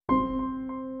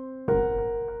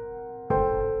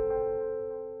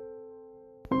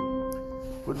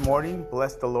Good morning.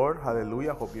 Bless the Lord.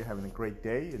 Hallelujah. Hope you're having a great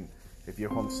day. And if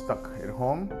you're stuck at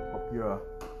home, hope you're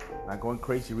not going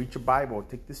crazy. Read your Bible.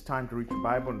 Take this time to read your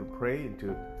Bible and to pray and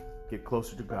to get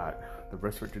closer to God. The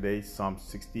verse for today is Psalm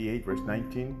 68, verse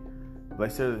 19.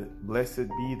 Blessed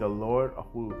be the Lord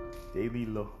who daily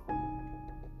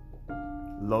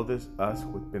loadeth us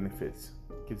with benefits.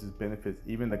 Gives us benefits,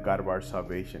 even the God of our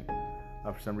salvation.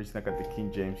 For some reason, I got the King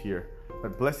James here.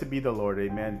 But blessed be the Lord.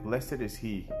 Amen. Blessed is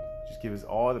He. Just give us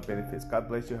all the benefits. God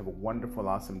bless you. Have a wonderful,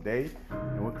 awesome day.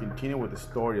 And we'll continue with the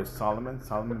story of Solomon.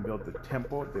 Solomon built the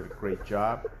temple, did a great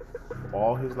job.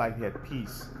 All his life, he had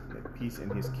peace. He had peace in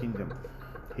his kingdom.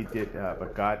 He did,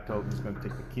 but God told him He's going to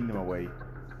take the kingdom away.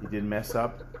 He did mess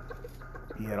up.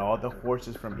 He had all the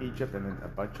horses from Egypt and then a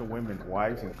bunch of women,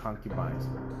 wives and concubines.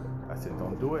 I said,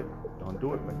 don't do it. Don't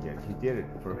do it. But yet he did it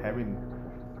for having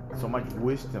so much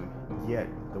wisdom. Yet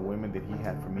the women that he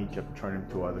had from Egypt turned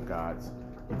him to other gods.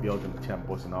 He built them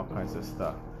temples and all kinds of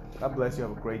stuff. God bless you.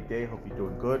 Have a great day. Hope you're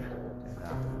doing good.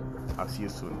 And I'll see you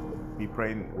soon. Be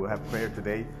praying. We'll have prayer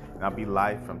today. And I'll be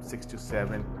live from 6 to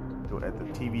 7 at the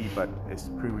TV, but it's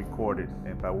pre-recorded.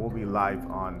 But we'll be live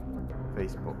on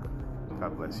Facebook.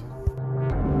 God bless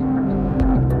you.